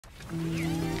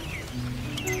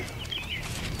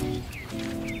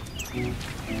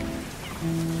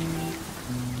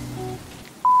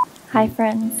Hi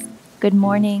friends, good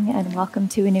morning and welcome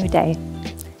to a new day.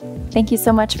 Thank you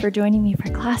so much for joining me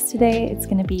for class today. It's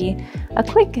going to be a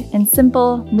quick and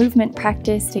simple movement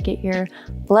practice to get your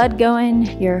blood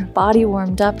going, your body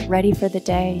warmed up, ready for the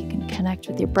day. You can connect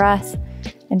with your breath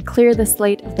and clear the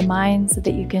slate of the mind so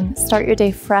that you can start your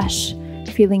day fresh,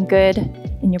 feeling good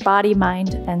in your body,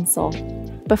 mind, and soul.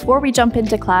 Before we jump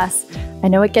into class, I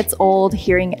know it gets old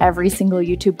hearing every single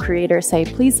YouTube creator say,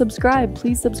 please subscribe,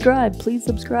 please subscribe, please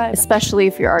subscribe, especially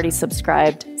if you're already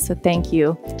subscribed, so thank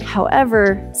you.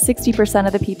 However, 60%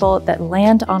 of the people that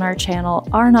land on our channel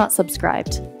are not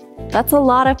subscribed. That's a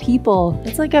lot of people.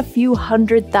 It's like a few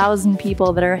 100,000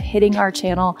 people that are hitting our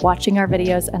channel, watching our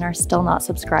videos, and are still not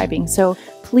subscribing. So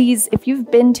please, if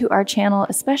you've been to our channel,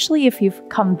 especially if you've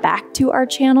come back to our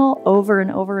channel over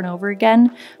and over and over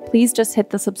again, please just hit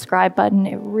the subscribe button.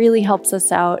 It really helps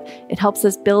us out. It helps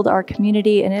us build our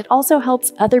community, and it also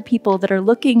helps other people that are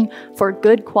looking for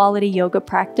good quality yoga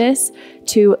practice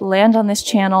to land on this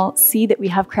channel, see that we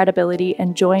have credibility,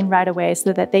 and join right away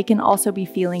so that they can also be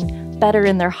feeling better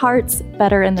in their hearts,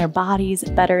 better in their bodies,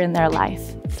 better in their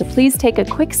life. So please take a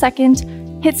quick second,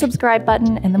 hit subscribe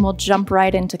button, and then we'll jump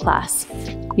right into class.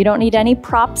 You don't need any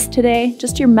props today,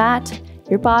 just your mat,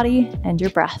 your body, and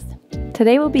your breath.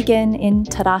 Today we'll begin in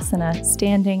Tadasana,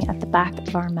 standing at the back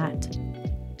of our mat.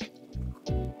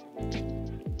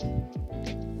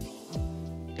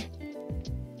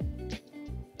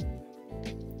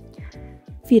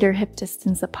 Feet are hip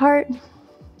distance apart.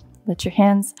 Let your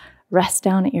hands rest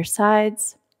down at your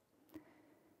sides.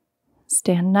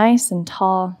 Stand nice and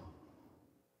tall.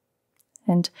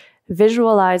 And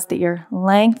visualize that you're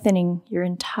lengthening your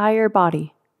entire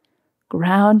body,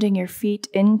 grounding your feet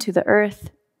into the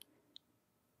earth,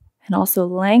 and also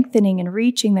lengthening and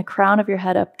reaching the crown of your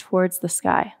head up towards the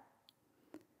sky.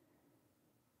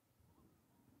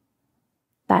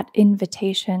 That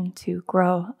invitation to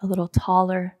grow a little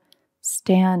taller,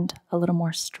 stand a little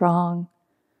more strong,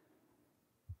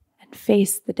 and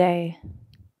face the day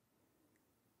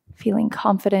feeling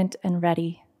confident and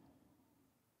ready.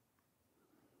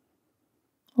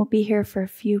 We'll be here for a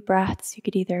few breaths. You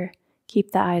could either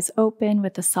keep the eyes open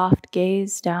with a soft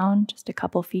gaze down just a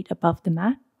couple feet above the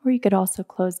mat, or you could also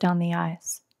close down the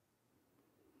eyes.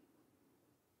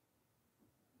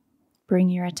 Bring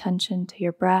your attention to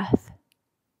your breath.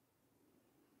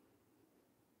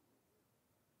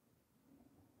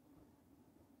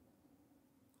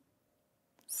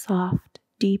 Soft,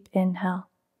 deep inhale.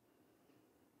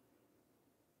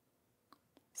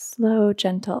 Slow,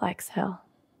 gentle exhale.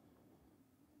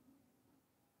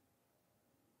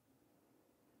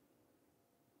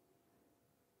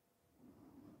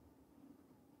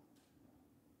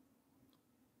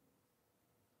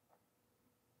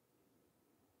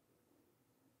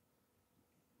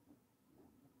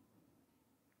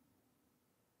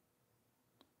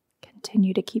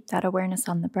 Continue to keep that awareness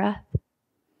on the breath.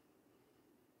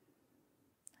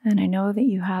 And I know that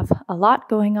you have a lot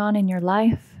going on in your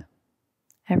life.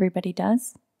 Everybody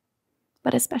does,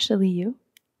 but especially you.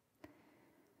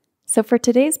 So for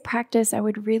today's practice, I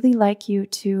would really like you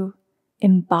to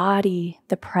embody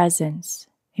the presence,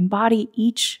 embody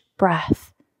each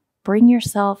breath. Bring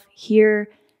yourself here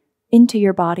into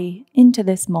your body, into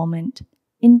this moment,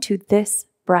 into this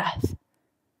breath.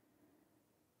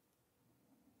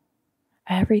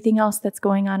 Everything else that's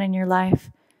going on in your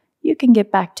life, you can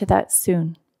get back to that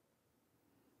soon.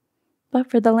 But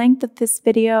for the length of this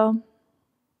video,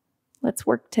 let's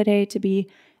work today to be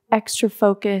extra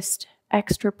focused,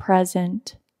 extra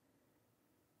present,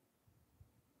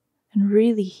 and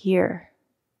really here.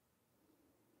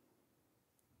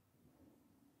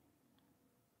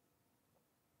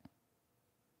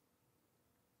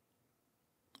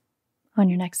 On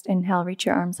your next inhale, reach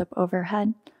your arms up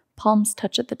overhead, palms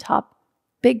touch at the top.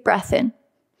 Big breath in.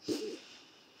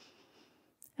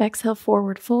 Exhale,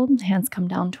 forward fold, hands come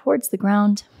down towards the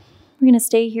ground. We're going to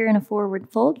stay here in a forward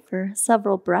fold for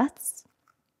several breaths.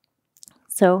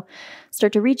 So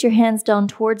start to reach your hands down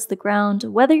towards the ground.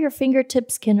 Whether your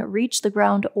fingertips can reach the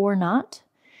ground or not,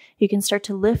 you can start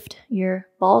to lift your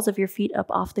balls of your feet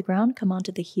up off the ground, come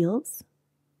onto the heels.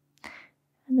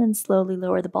 And then slowly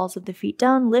lower the balls of the feet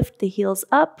down, lift the heels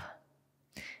up,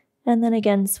 and then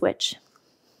again switch.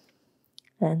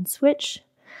 And switch.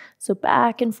 So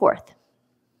back and forth.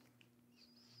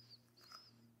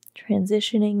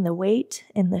 Transitioning the weight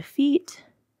in the feet.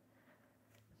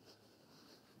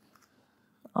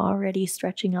 Already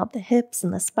stretching out the hips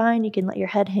and the spine. You can let your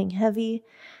head hang heavy.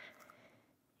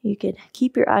 You could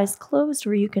keep your eyes closed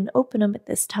or you can open them at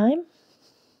this time.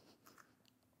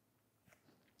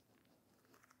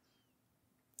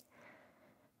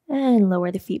 And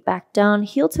lower the feet back down.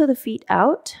 Heel toe the feet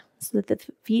out so that the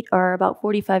feet are about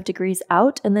 45 degrees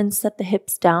out, and then set the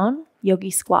hips down. Yogi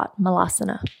squat,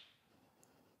 malasana.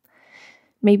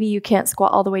 Maybe you can't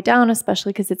squat all the way down,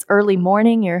 especially because it's early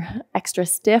morning, you're extra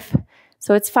stiff.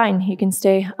 So it's fine. You can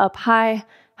stay up high,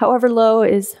 however low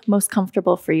is most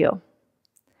comfortable for you.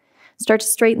 Start to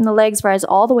straighten the legs, rise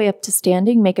all the way up to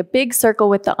standing. Make a big circle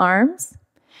with the arms.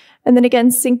 And then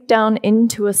again, sink down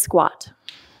into a squat.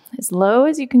 As low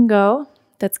as you can go,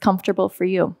 that's comfortable for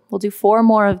you. We'll do 4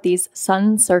 more of these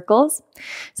sun circles.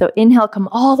 So inhale, come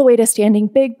all the way to standing.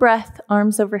 Big breath,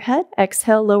 arms overhead.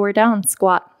 Exhale, lower down,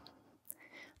 squat.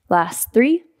 Last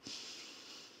 3.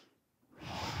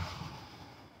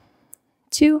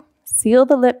 2. Seal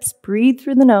the lips, breathe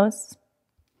through the nose.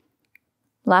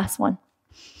 Last 1.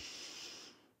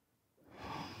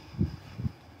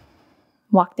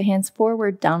 Walk the hands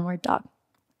forward, downward dog.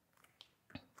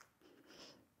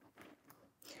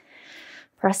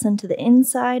 Press into the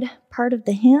inside part of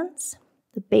the hands,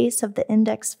 the base of the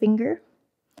index finger.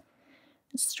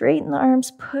 Straighten the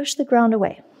arms, push the ground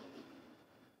away.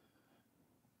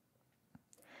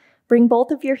 Bring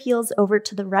both of your heels over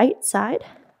to the right side.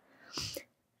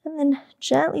 And then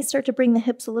gently start to bring the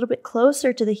hips a little bit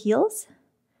closer to the heels.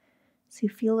 So you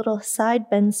feel a little side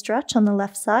bend stretch on the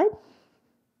left side.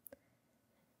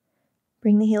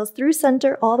 Bring the heels through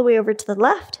center all the way over to the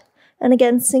left. And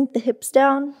again, sink the hips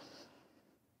down.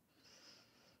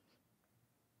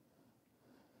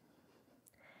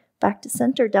 Back to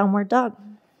center, downward dog.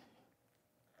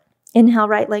 Inhale,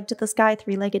 right leg to the sky,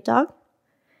 3-legged dog.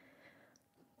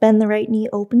 Bend the right knee,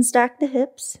 open, stack the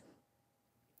hips.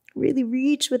 Really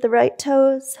reach with the right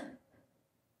toes.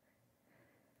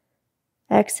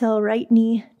 Exhale, right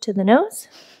knee to the nose.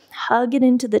 Hug it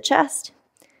into the chest.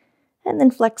 And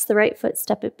then flex the right foot,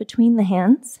 step it between the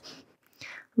hands.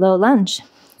 Low lunge.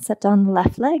 Set down the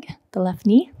left leg, the left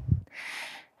knee.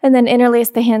 And then interlace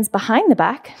the hands behind the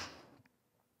back.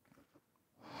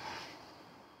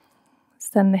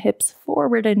 Send the hips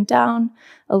forward and down.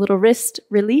 A little wrist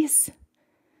release.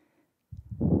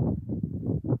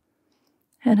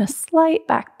 And a slight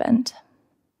back bend.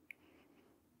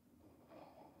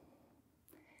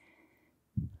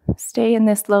 Stay in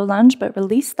this low lunge, but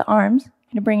release the arms.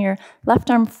 You're going to bring your left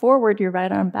arm forward, your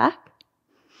right arm back.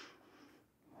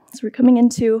 So we're coming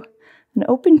into an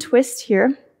open twist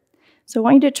here. So I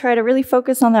want you to try to really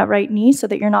focus on that right knee so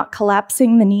that you're not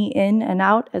collapsing the knee in and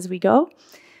out as we go.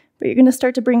 But you're going to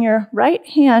start to bring your right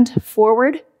hand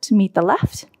forward to meet the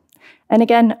left. And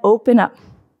again, open up,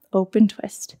 open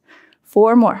twist.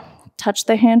 4 more. Touch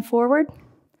the hand forward,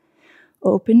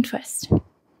 open twist.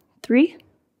 3,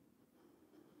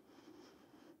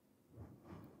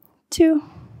 2,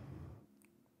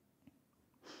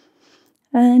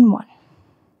 and 1.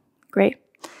 Great.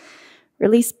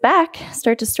 Release back.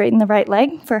 Start to straighten the right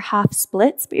leg for half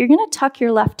splits, but you're going to tuck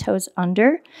your left toes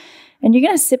under, and you're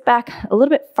going to sit back a little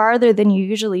bit farther than you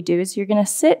usually do. So you're going to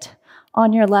sit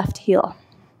on your left heel.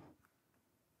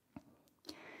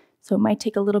 So it might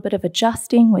take a little bit of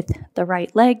adjusting with the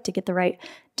right leg to get the right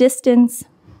distance.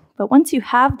 But once you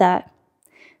have that,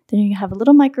 then you have a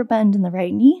little micro bend in the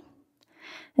right knee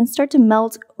and start to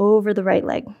melt over the right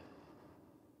leg.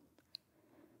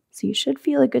 So you should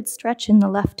feel a good stretch in the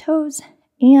left toes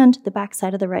and the back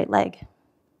side of the right leg.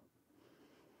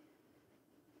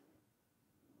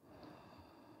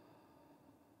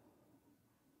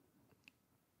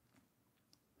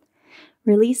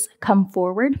 Release, come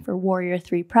forward for warrior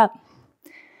 3 prep.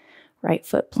 Right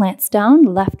foot plants down,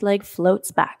 left leg floats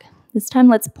back. This time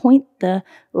let's point the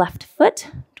left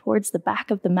foot towards the back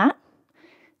of the mat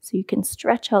so you can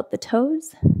stretch out the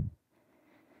toes.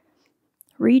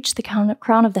 Reach the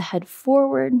crown of the head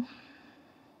forward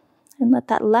and let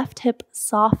that left hip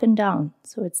soften down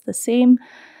so it's the same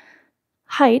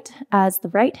height as the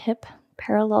right hip,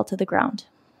 parallel to the ground.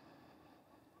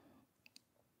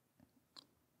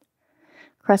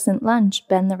 Crescent lunge,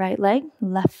 bend the right leg,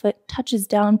 left foot touches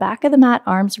down, back of the mat,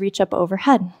 arms reach up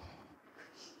overhead.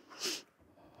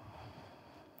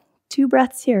 2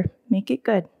 breaths here, make it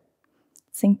good.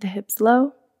 Sink the hips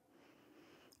low,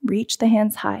 reach the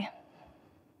hands high.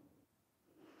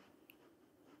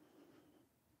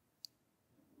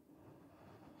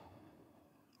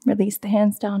 Release the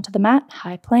hands down to the mat,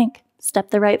 high plank.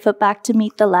 Step the right foot back to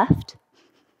meet the left.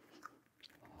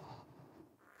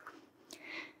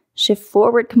 Shift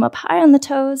forward, come up high on the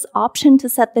toes. Option to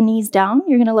set the knees down.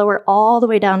 You're going to lower all the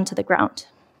way down to the ground.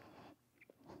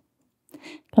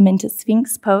 Come into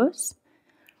Sphinx pose.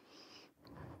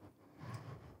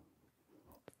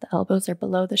 elbows are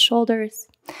below the shoulders.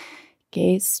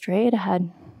 Gaze straight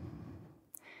ahead.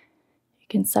 You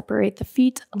can separate the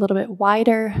feet a little bit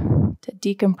wider to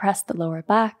decompress the lower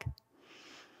back,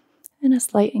 and a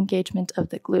slight engagement of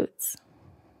the glutes.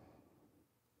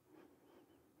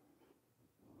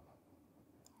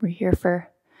 We're here for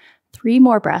 3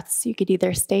 more breaths. You could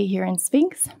either stay here in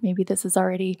Sphinx. Maybe this is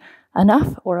already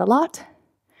enough or a lot.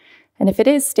 And if it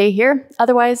is, stay here.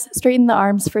 Otherwise, straighten the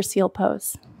arms for seal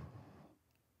pose.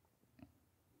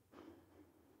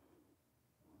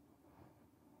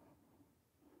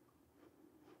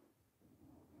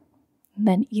 And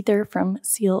then either from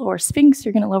seal or Sphinx,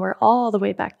 you're going to lower all the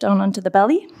way back down onto the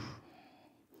belly.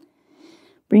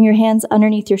 Bring your hands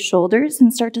underneath your shoulders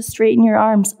and start to straighten your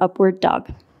arms, upward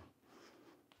dog.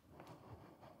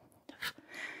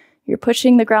 You're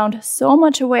pushing the ground so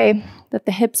much away that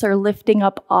the hips are lifting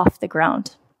up off the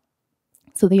ground.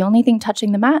 So the only thing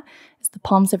touching the mat is the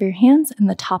palms of your hands and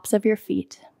the tops of your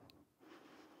feet.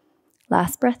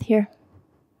 Last breath here.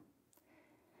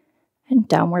 And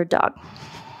downward dog.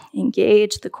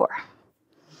 Engage the core.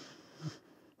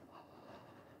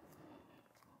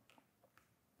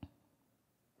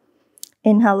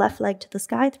 Inhale, left leg to the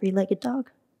sky, 3-legged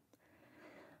dog.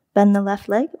 Bend the left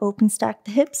leg, open stack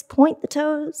the hips, point the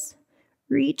toes.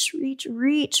 Reach, reach,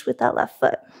 reach with that left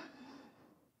foot.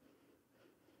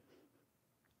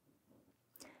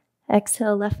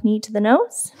 Exhale, left knee to the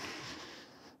nose.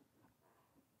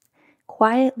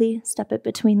 Quietly step it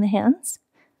between the hands.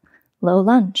 Low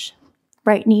lunge.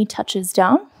 Right knee touches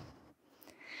down.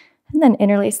 And then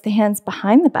interlace the hands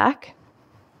behind the back.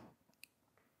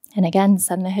 And again,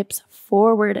 send the hips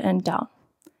forward and down.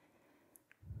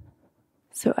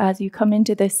 So as you come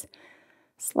into this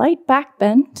slight back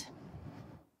bend,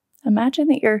 imagine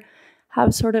that you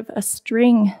have sort of a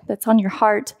string that's on your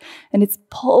heart and it's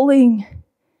pulling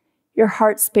your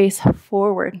heart space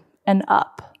forward and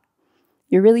up.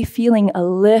 You're really feeling a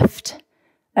lift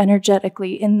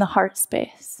energetically in the heart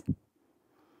space.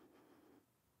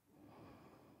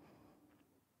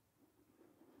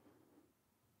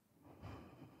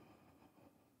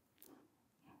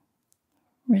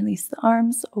 Release the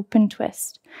arms, open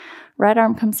twist. Right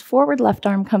arm comes forward, left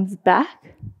arm comes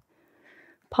back.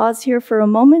 Pause here for a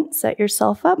moment, set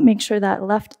yourself up, make sure that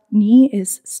left knee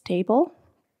is stable.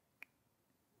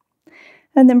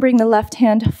 And then bring the left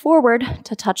hand forward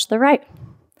to touch the right.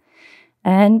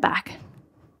 And back.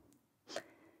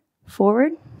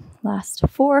 Forward, last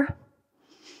 4.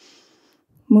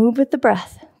 Move with the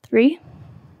breath. 3,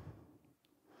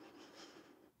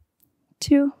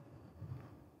 2,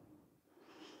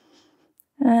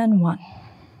 and 1.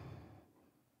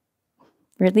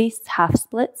 Release, half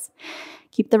splits.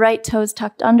 Keep the right toes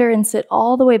tucked under and sit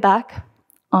all the way back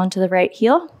onto the right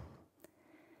heel.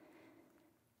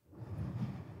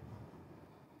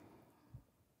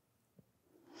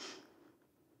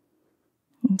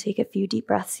 And take a few deep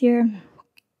breaths here.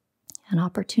 An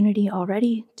opportunity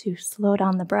already to slow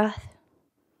down the breath.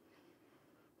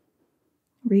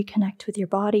 Reconnect with your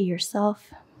body,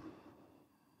 yourself,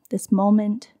 this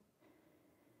moment.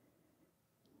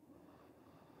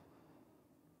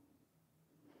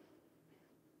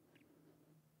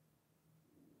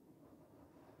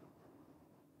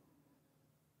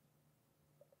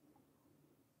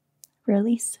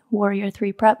 Release, warrior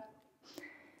 3 prep.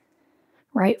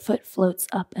 Right foot floats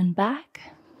up and back.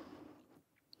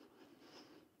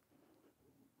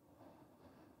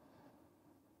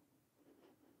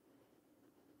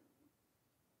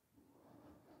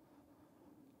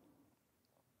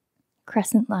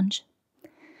 Crescent lunge.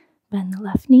 Bend the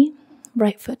left knee,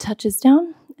 right foot touches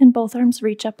down, and both arms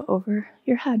reach up over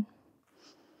your head.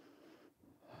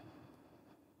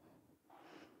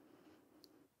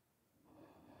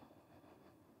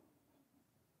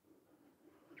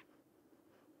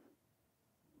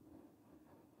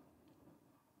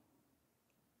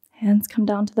 Hands come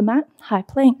down to the mat, high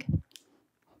plank.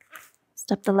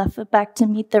 Step the left foot back to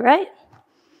meet the right.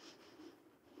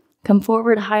 Come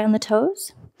forward high on the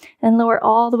toes and lower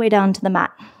all the way down to the mat.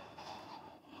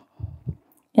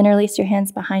 Interlace your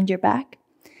hands behind your back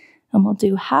and we'll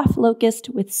do half locust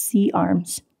with C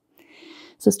arms.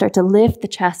 So start to lift the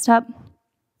chest up,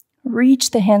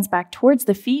 reach the hands back towards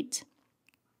the feet,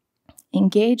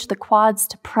 engage the quads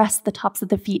to press the tops of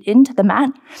the feet into the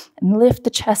mat and lift the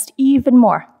chest even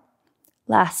more.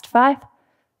 Last 5,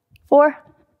 4,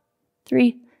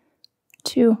 3,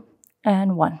 2,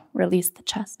 and 1. Release the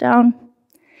chest down.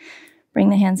 Bring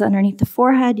the hands underneath the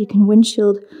forehead. You can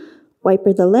windshield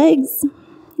wiper the legs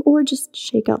or just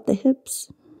shake out the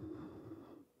hips.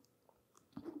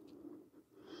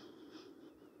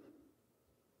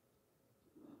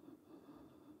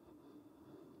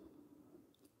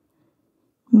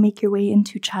 make your way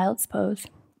into child's pose,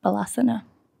 balasana.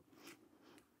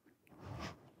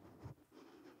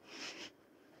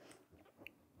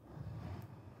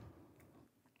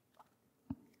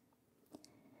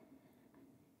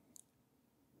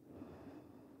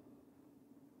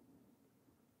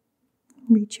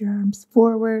 Reach your arms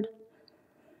forward.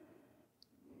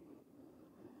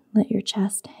 Let your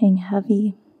chest hang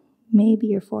heavy. Maybe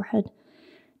your forehead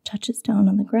touches down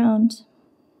on the ground.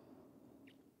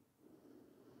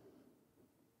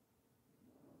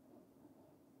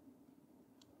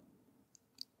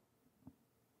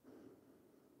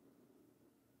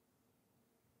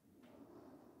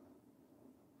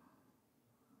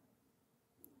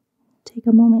 Take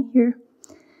a moment here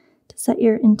to set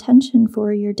your intention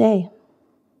for your day.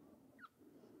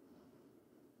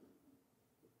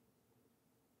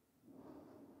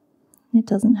 It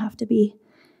doesn't have to be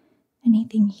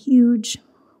anything huge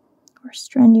or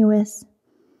strenuous.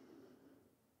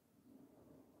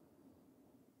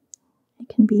 It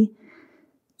can be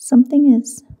something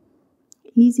as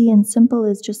easy and simple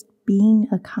as just being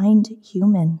a kind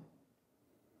human.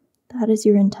 That is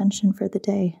your intention for the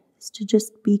day, is to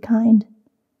just be kind.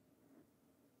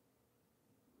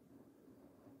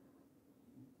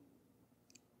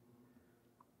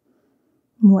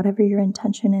 And whatever your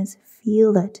intention is,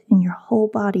 feel it in your whole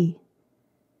body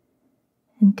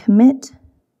and commit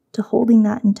to holding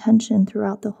that intention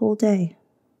throughout the whole day.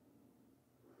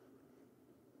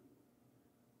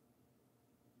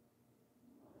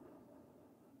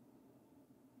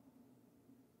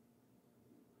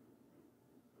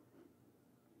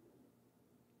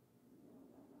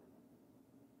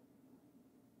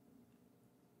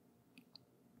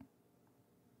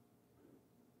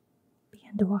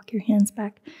 Begin to walk your hands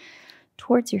back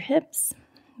towards your hips.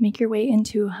 Make your way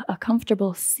into a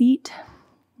comfortable seat.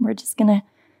 We're just going to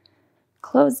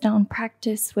close down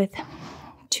practice with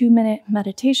 2-minute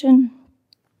meditation.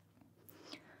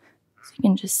 So you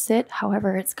can just sit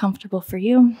however it's comfortable for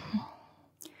you.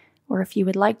 Or if you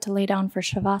would like to lay down for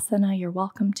Shavasana, you're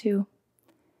welcome to.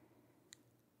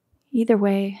 Either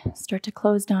way, start to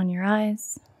close down your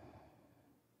eyes.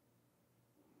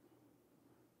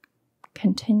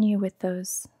 Continue with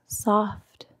those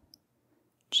soft,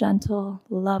 gentle,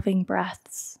 loving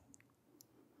breaths.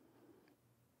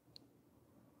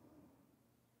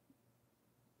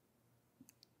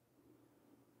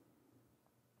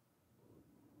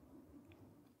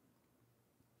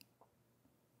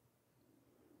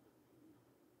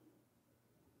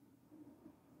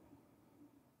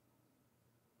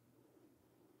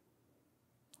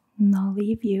 And I'll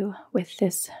leave you with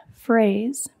this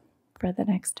phrase for the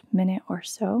next minute or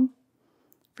so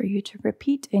for you to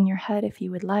repeat in your head if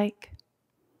you would like.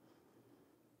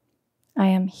 I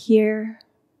am here.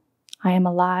 I am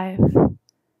alive.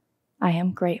 I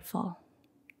am grateful.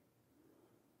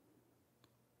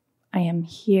 I am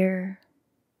here.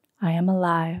 I am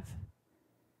alive.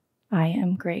 I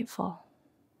am grateful.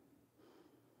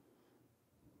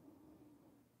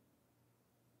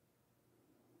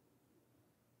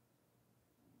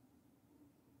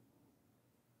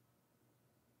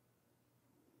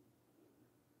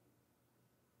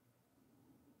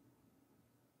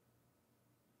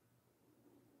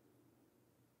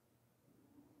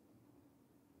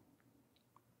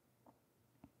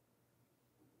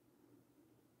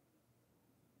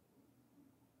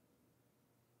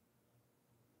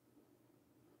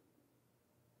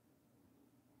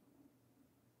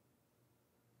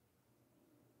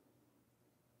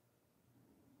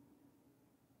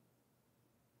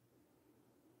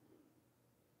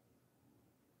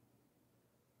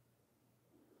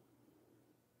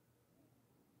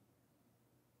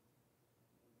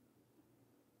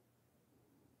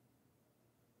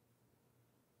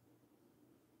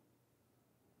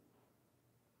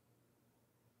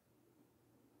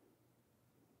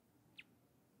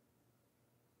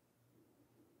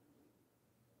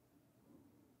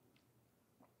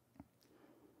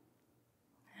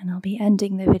 And I'll be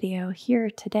ending the video here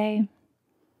today,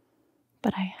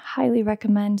 but I highly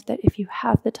recommend that if you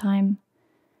have the time,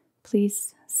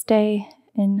 please stay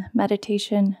in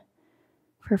meditation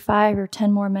for 5 or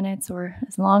 10 more minutes or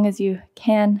as long as you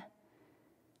can,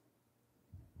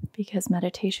 because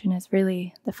meditation is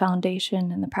really the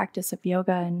foundation and the practice of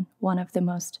yoga and one of the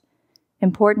most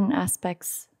important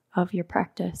aspects of your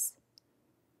practice.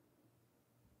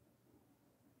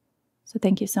 So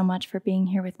thank you so much for being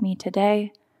here with me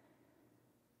today,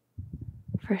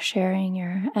 for sharing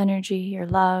your energy, your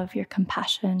love, your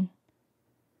compassion,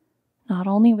 not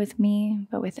only with me,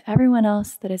 but with everyone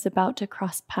else that is about to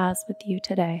cross paths with you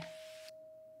today.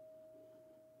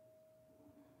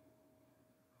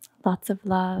 Lots of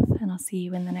love, and I'll see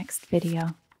you in the next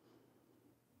video.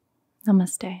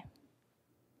 Namaste.